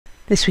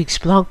This week's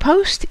blog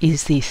post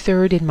is the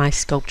third in my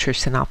Sculpture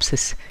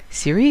Synopsis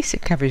series.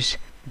 It covers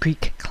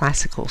Greek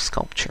classical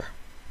sculpture.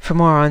 For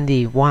more on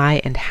the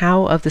why and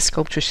how of the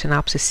Sculpture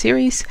Synopsis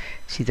series,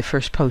 see the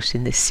first post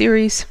in this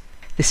series.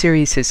 The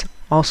series is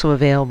also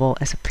available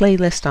as a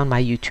playlist on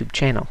my YouTube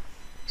channel.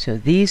 So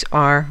these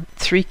are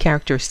three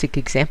characteristic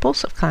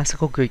examples of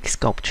classical Greek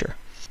sculpture.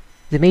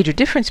 The major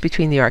difference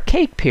between the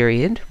Archaic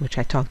period, which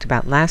I talked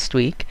about last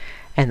week,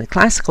 and the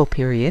Classical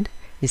period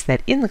is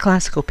that in the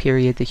Classical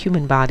period the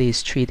human body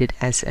is treated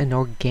as an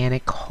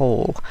organic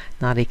whole,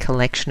 not a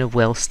collection of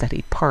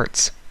well-studied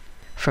parts.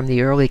 From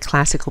the early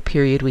Classical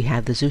period we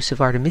have the Zeus of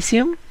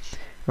Artemisium,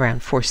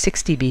 around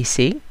 460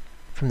 BC.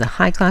 From the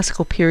High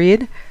Classical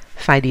period,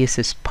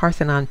 Phidias's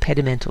Parthenon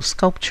pedimental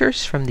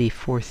sculptures from the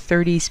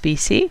 430s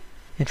BC.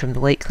 And from the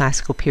Late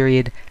Classical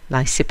period,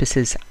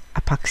 Lysippus's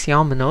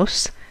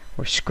Apaxiomenos,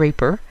 or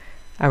scraper,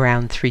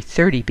 around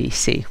 330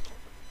 BC.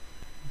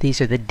 These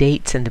are the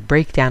dates and the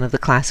breakdown of the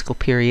Classical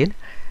period.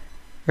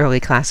 Early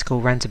Classical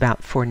runs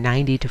about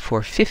 490 to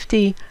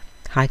 450.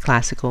 High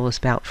Classical is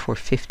about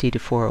 450 to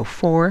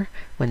 404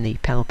 when the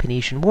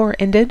Peloponnesian War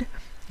ended.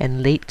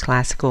 And Late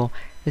Classical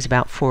is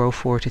about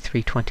 404 to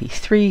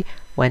 323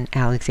 when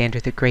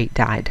Alexander the Great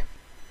died.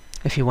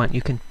 If you want,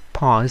 you can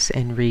pause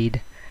and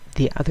read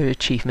the other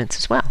achievements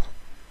as well.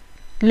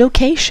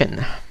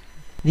 Location.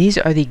 These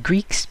are the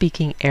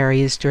Greek-speaking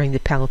areas during the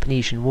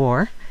Peloponnesian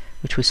War,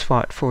 which was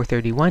fought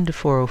 431 to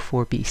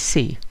 404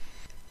 BC.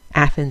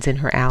 Athens and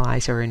her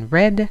allies are in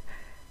red.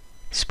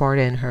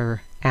 Sparta and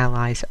her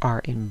allies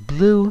are in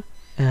blue.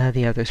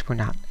 The others were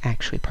not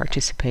actually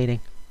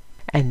participating.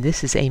 And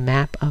this is a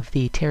map of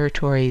the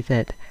territory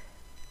that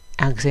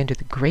Alexander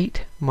the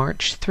Great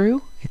marched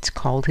through. It's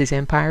called his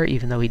empire,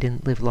 even though he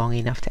didn't live long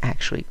enough to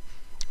actually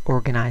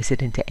organize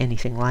it into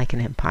anything like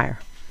an empire.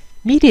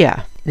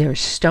 Media. There is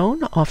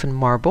stone, often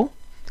marble.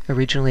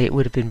 Originally it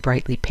would have been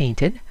brightly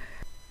painted.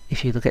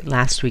 If you look at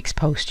last week's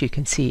post, you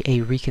can see a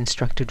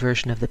reconstructed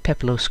version of the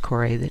Peplos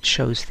Kore that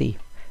shows the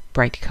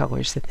bright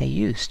colors that they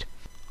used.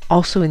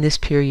 Also in this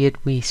period,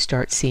 we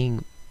start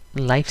seeing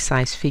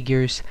life-size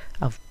figures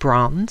of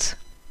bronze.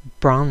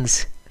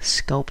 Bronze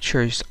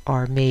sculptures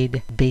are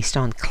made based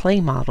on clay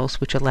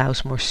models, which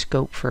allows more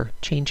scope for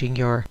changing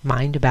your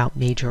mind about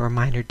major or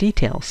minor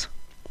details.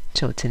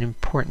 So it's an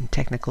important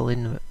technical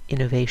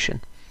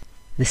innovation.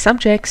 The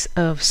subjects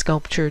of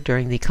sculpture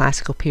during the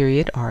Classical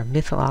period are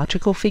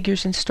mythological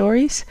figures and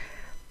stories.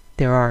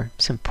 There are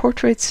some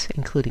portraits,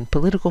 including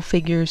political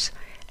figures,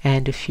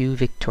 and a few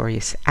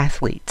victorious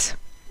athletes.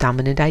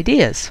 Dominant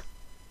ideas.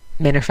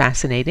 Men are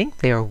fascinating.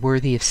 They are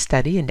worthy of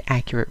study and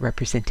accurate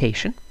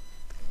representation.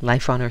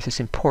 Life on Earth is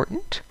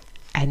important.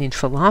 And in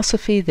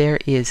philosophy there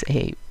is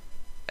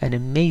an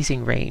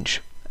amazing range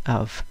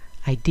of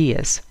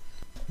ideas.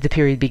 The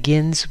period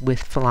begins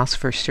with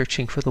philosophers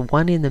searching for the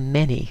one in the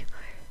many.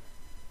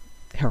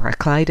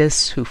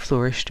 Heraclitus, who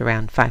flourished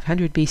around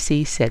 500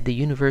 BC, said the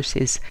universe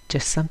is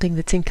just something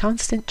that's in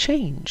constant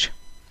change.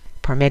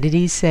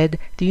 Parmenides said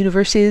the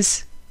universe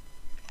is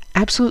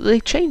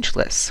absolutely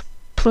changeless.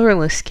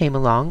 Pluralists came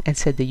along and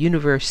said the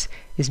universe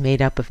is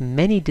made up of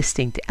many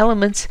distinct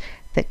elements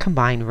that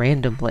combine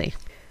randomly.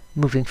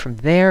 Moving from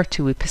there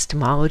to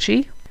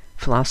epistemology,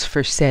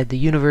 philosophers said the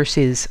universe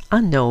is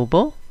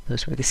unknowable.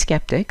 Those were the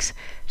skeptics.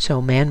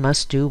 So man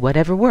must do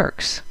whatever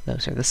works.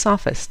 Those are the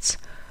sophists.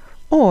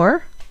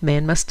 Or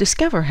man must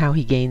discover how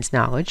he gains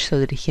knowledge so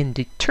that he can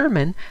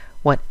determine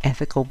what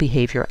ethical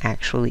behavior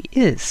actually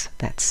is.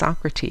 That's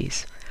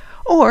Socrates.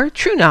 Or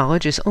true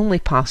knowledge is only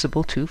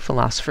possible to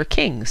philosopher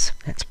kings.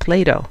 That's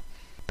Plato.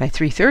 By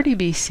 330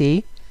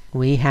 BC,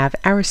 we have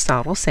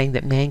Aristotle saying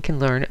that man can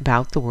learn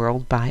about the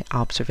world by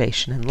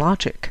observation and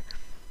logic.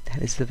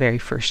 That is the very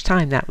first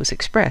time that was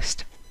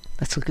expressed.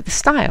 Let's look at the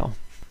style.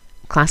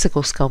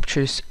 Classical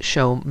sculptures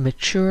show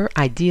mature,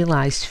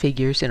 idealized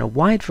figures in a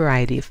wide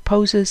variety of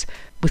poses,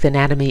 with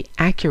anatomy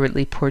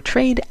accurately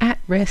portrayed at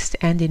rest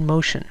and in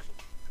motion.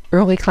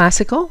 Early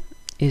Classical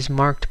is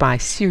marked by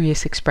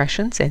serious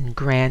expressions and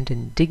grand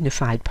and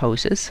dignified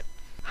poses.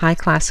 High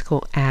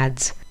Classical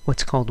adds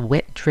what's called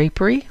wet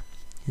drapery.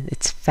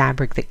 It's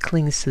fabric that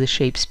clings to the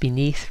shapes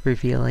beneath,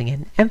 revealing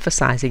and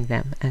emphasizing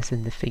them, as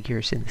in the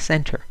figures in the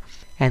center.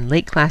 And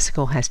Late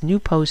Classical has new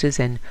poses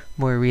and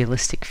more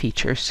realistic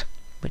features,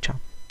 which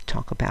I'll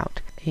talk about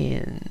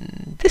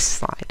in this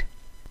slide.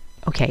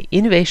 Okay,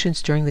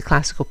 innovations during the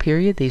Classical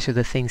period. These are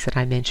the things that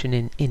I mentioned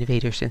in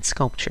Innovators in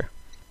Sculpture.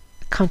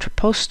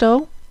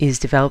 Contrapposto is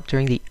developed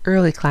during the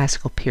early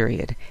Classical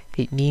period.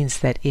 It means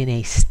that in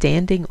a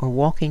standing or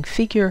walking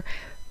figure,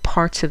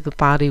 parts of the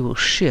body will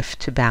shift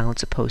to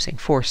balance opposing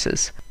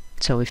forces.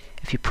 So if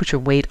you put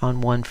your weight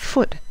on one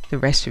foot, the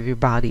rest of your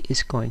body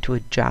is going to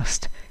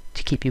adjust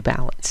to keep you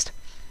balanced.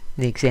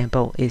 The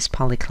example is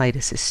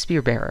Polyclitus'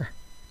 spear bearer.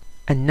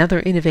 Another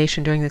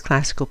innovation during the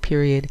Classical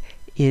period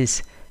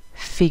is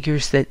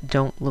figures that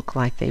don't look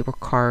like they were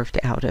carved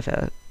out of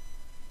a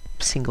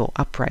single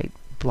upright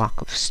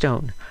block of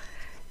stone.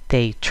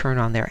 They turn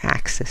on their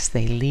axis,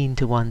 they lean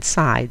to one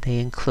side, they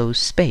enclose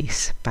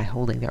space by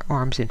holding their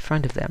arms in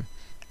front of them.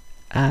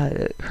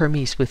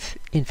 Hermes with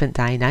infant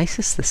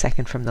Dionysus, the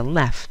second from the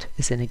left,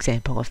 is an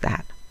example of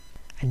that.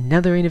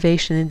 Another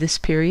innovation in this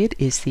period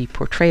is the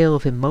portrayal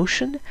of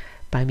emotion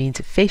by means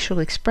of facial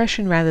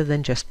expression rather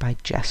than just by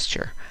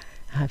gesture.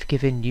 I've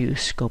given you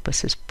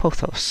Scopas'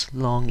 pothos,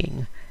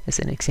 longing, as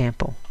an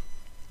example.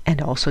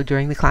 And also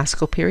during the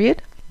classical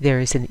period, there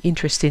is an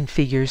interest in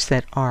figures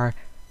that are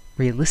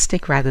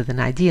realistic rather than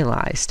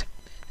idealized.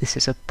 This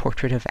is a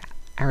portrait of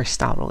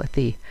Aristotle at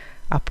the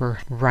upper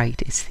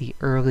right. It's the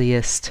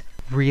earliest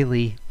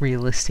really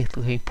realistic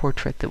looking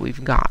portrait that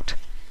we've got.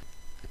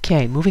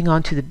 Okay, moving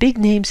on to the big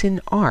names in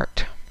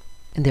art.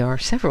 And there are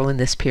several in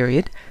this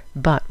period,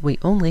 but we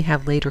only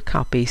have later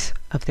copies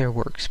of their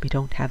works. We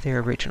don't have their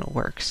original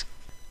works.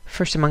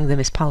 First among them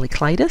is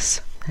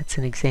Polykleitos. That's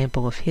an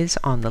example of his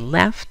on the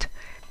left.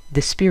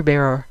 The spear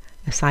bearer,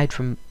 aside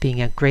from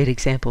being a great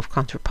example of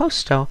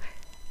contrapposto,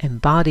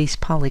 embodies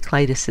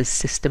Polykleitos'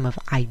 system of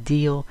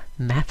ideal,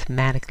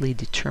 mathematically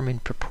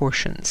determined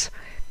proportions.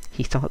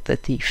 He thought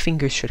that the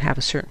fingers should have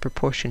a certain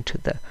proportion to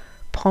the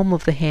palm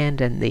of the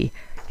hand, and the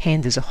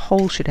hand as a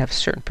whole should have a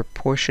certain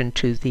proportion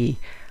to the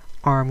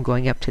arm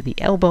going up to the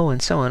elbow,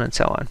 and so on and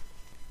so on.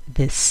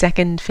 The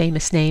second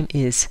famous name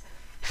is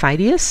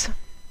Phidias,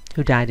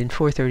 who died in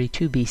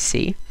 432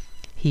 BC.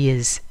 He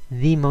is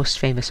the most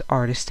famous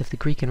artist of the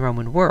Greek and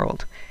Roman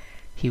world.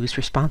 He was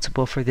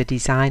responsible for the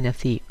design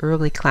of the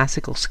early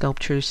classical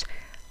sculptures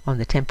on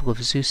the Temple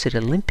of Zeus at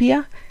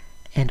Olympia,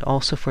 and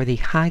also for the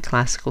high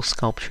classical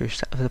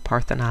sculptures of the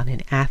Parthenon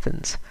in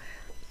Athens.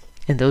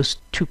 And those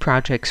two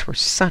projects were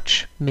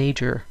such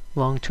major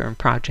long-term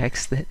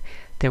projects that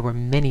there were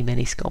many,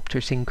 many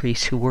sculptors in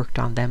Greece who worked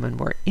on them and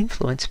were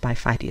influenced by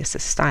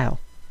Phidias' style.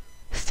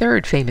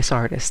 Third famous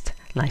artist,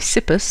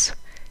 Lysippus.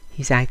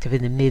 He's active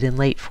in the mid and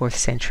late 4th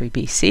century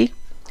BC.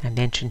 I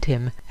mentioned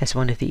him as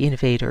one of the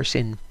innovators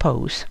in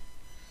pose.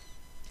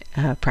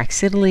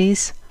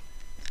 Praxiteles,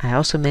 I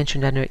also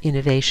mentioned under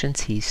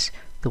innovations. He's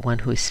the one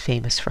who is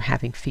famous for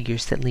having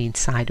figures that lean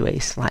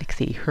sideways, like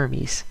the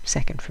Hermes,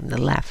 second from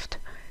the left.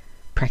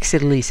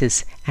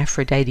 Praxiteles'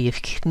 Aphrodite of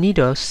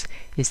Cnidos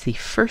is the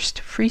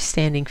first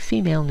freestanding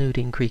female nude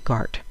in Greek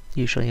art.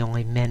 Usually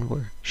only men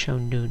were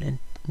shown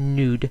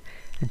nude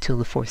until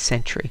the 4th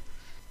century.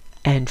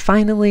 And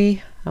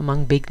finally,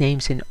 among big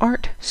names in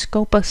art,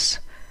 Scopas,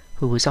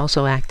 who was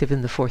also active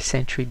in the 4th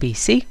century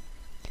BC.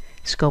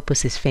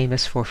 Scopas is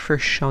famous for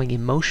first showing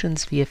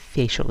emotions via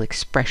facial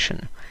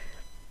expression.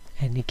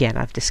 And again,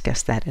 I've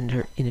discussed that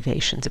under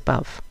innovations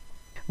above.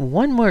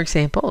 One more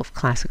example of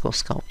classical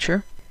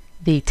sculpture.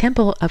 The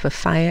Temple of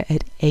Aphaia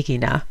at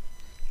Aegina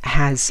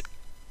has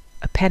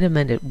a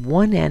pediment at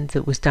one end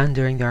that was done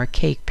during the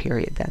Archaic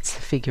period. That's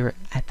the figure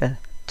at the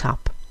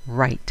top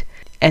right.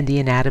 And the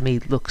anatomy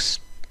looks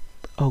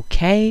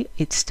okay.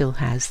 It still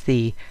has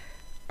the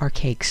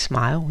archaic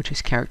smile, which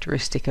is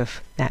characteristic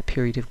of that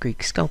period of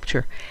Greek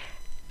sculpture.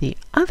 The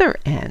other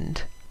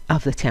end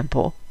of the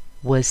temple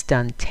was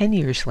done 10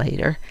 years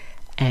later,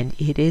 and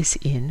it is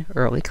in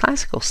early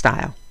classical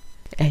style.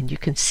 And you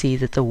can see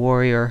that the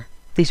warrior,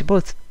 these are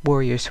both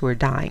warriors who are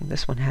dying.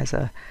 This one has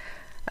a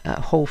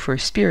hole for a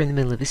spear in the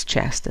middle of his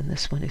chest, and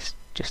this one is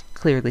just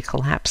clearly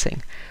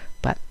collapsing.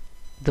 But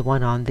the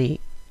one on the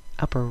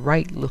upper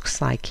right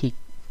looks like he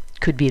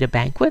could be at a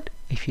banquet,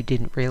 if you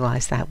didn't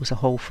realize that was a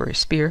hole for a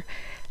spear.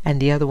 And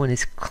the other one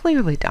is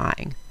clearly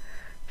dying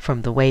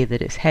from the way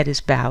that his head is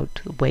bowed,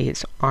 to the way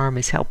his arm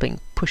is helping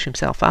push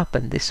himself up,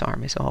 and this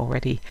arm is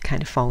already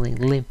kind of falling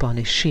limp on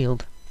his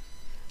shield.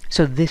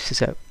 So this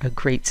is a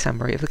great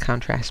summary of the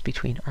contrast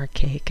between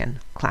archaic and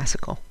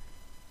classical.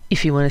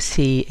 If you want to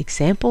see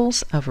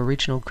examples of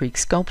original Greek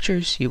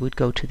sculptures, you would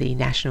go to the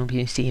National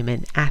Museum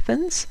in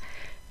Athens,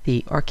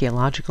 the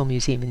Archaeological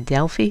Museum in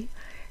Delphi,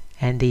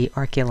 and the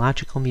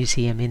Archaeological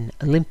Museum in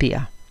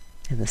Olympia,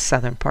 in the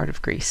southern part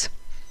of Greece.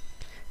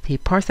 The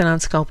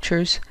Parthenon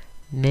sculptures,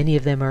 many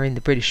of them are in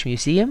the British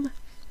Museum.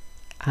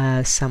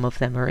 Some of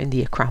them are in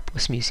the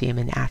Acropolis Museum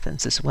in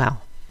Athens as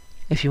well.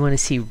 If you want to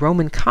see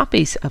Roman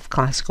copies of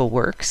classical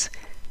works,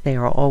 they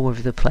are all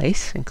over the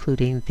place,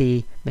 including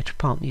the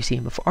Metropolitan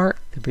Museum of Art,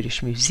 the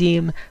British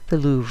Museum, the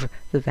Louvre,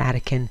 the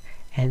Vatican,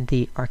 and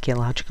the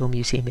Archaeological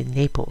Museum in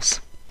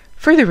Naples.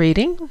 Further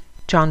reading,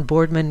 John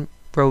Boardman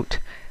wrote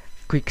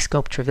Greek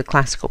Sculpture of the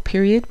Classical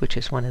Period, which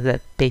is one of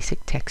the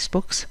basic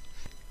textbooks.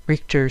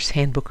 Richter's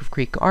Handbook of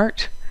Greek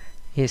Art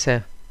is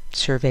a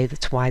survey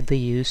that's widely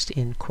used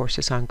in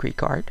courses on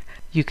Greek art.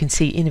 You can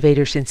see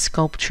Innovators in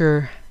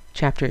Sculpture,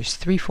 chapters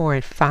 3, 4,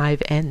 and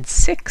 5, and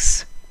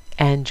 6.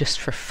 And just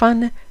for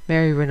fun,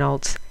 Mary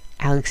Renault's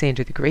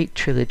Alexander the Great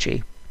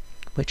trilogy,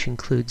 which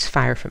includes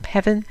Fire from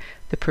Heaven,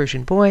 The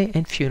Persian Boy,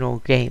 and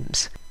Funeral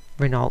Games.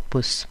 Renault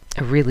was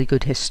a really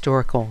good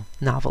historical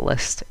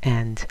novelist,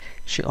 and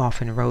she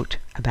often wrote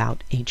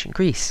about ancient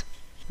Greece.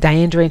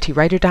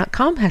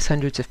 DianeDuranteWriter.com has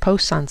hundreds of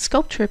posts on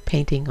sculpture,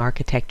 painting,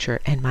 architecture,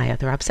 and my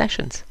other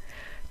obsessions.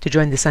 To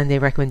join the Sunday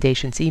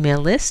Recommendations email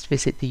list,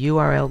 visit the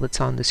URL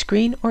that's on the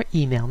screen or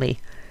email me.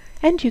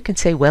 And you can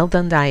say, "Well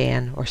done,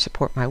 Diane," or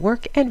support my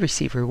work and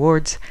receive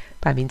rewards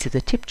by means of the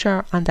tip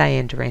jar on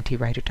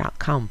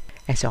DianeDuranteWriter.com.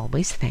 As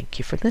always, thank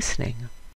you for listening.